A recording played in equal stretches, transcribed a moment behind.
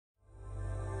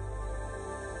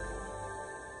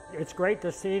It's great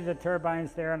to see the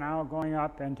turbines there now going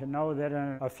up and to know that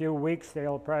in a few weeks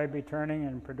they'll probably be turning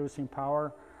and producing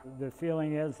power. The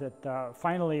feeling is that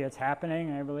finally it's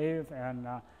happening, I believe, and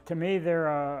to me they're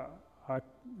a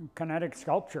kinetic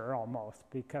sculpture almost,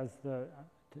 because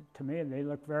to me they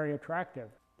look very attractive.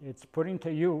 It's putting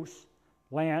to use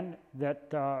land that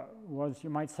was, you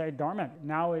might say, dormant.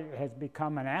 Now it has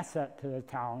become an asset to the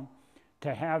town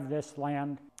to have this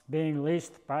land being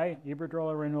leased by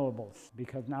Iberdrola Renewables,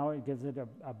 because now it gives it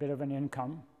a bit of an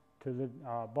income to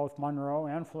both Monroe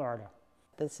and Florida.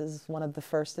 This is one of the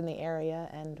first in the area,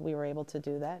 and we were able to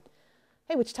do that.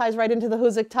 Hey, which ties right into the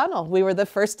Hoosac Tunnel. We were the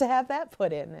first to have that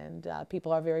put in, and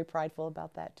people are very prideful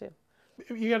about that too.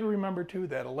 You got to remember too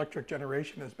that electric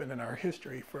generation has been in our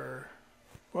history for,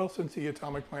 well, since the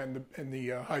atomic plant and the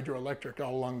hydroelectric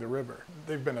all along the river.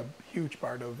 They've been a huge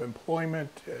part of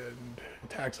employment and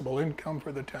taxable income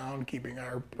for the town, keeping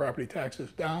our property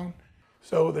taxes down.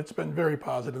 So that's been very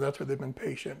positive. That's where they've been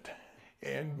patient.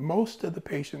 And most of the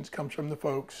patience comes from the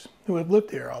folks who have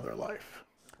lived here all their life.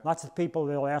 Lots of people,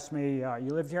 they'll ask me, you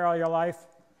lived here all your life?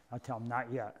 I'll tell them,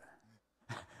 not yet.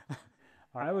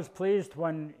 I was pleased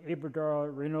when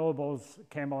Iberdrola Renewables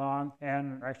came along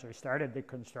and actually started the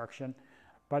construction.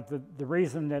 But the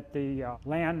reason that the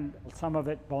land, some of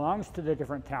it belongs to the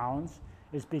different towns,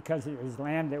 is because it was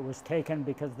land that was taken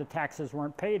because the taxes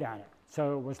weren't paid on it.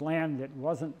 So it was land that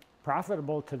wasn't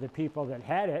profitable to the people that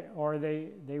had it, or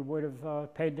they would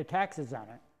have paid the taxes on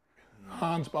it.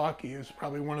 Hans Bakke is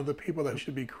probably one of the people that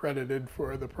should be credited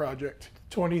for the project.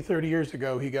 20, 30 years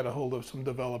ago, he got a hold of some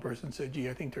developers and said, gee,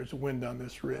 I think there's wind on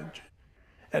this ridge.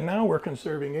 And now we're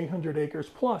conserving 800 acres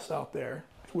plus out there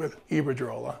with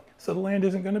Iberdrola, so the land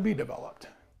isn't going to be developed.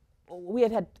 We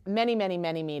had many, many,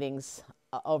 many meetings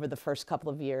over the first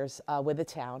couple of years with the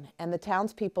town, and the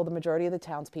townspeople, the majority of the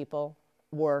townspeople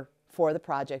were for the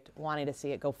project, wanting to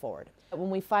see it go forward. When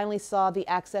we finally saw the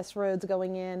access roads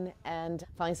going in and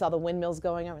finally saw the windmills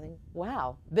going, everything,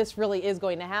 wow, this really is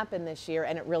going to happen this year,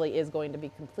 and it really is going to be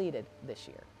completed this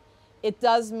year. It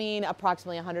does mean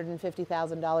approximately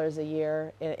 $150,000 a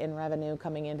year in revenue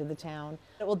coming into the town.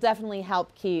 It will definitely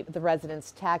help keep the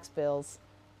residents' tax bills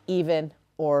even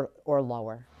or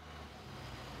lower.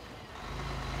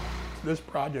 This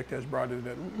project has brought in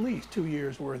at least 2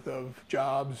 years worth of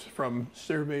jobs, from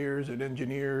surveyors and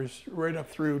engineers right up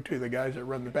through to the guys that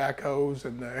run the backhoes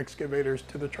and the excavators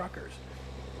to the truckers.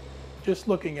 Just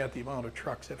looking at the amount of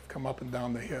trucks that have come up and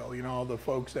down the hill, you know, all the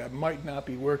folks that might not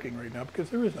be working right now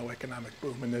because there is no economic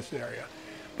boom in this area.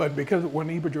 But because when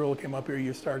Iberdrola came up here,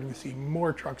 you're starting to see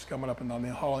more trucks coming up and down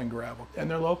the hauling gravel, and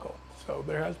they're local. So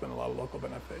there has been a lot of local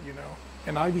benefit, you know.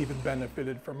 And I've even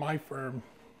benefited from my firm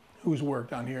who's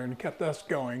worked on here and kept us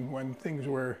going when things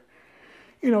were,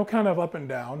 you know, kind of up and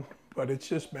down, but it's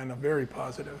just been a very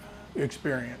positive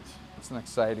experience. It's an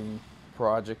exciting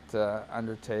project to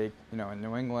undertake. You know, in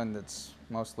New England, it's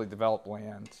mostly developed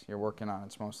land you're working on.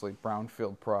 It's mostly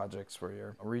brownfield projects where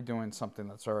you're redoing something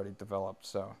that's already developed,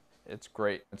 so it's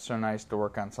great. It's so nice to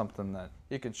work on something that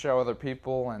you can show other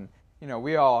people, and, you know,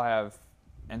 we all have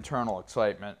internal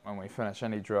excitement when we finish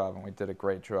any job, and we did a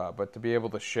great job, but to be able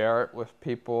to share it with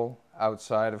people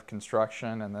outside of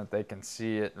construction and that they can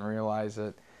see it and realize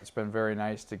it, it's been very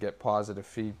nice to get positive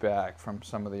feedback from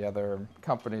some of the other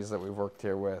companies that we've worked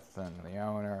here with and the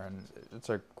owner, and it's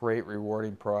a great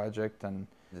rewarding project, and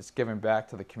it's giving back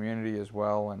to the community as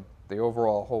well, and the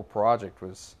overall whole project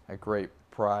was a great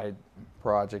pride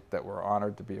project that we're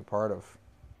honored to be a part of.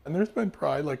 And there's been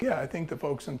pride, like, yeah, I think the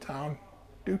folks in town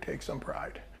do take some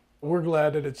pride. We're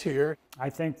glad that it's here. I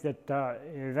think that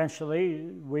eventually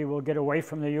we will get away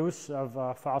from the use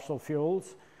of fossil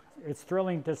fuels. It's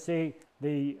thrilling to see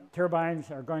the turbines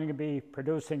are going to be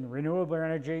producing renewable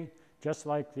energy, just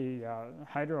like the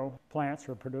hydro plants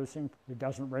are producing. It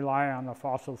doesn't rely on the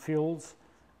fossil fuels.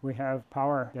 We have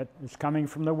power that is coming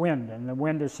from the wind, and the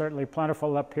wind is certainly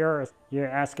plentiful up here. You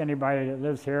ask anybody that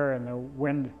lives here, and the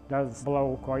wind does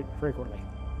blow quite frequently.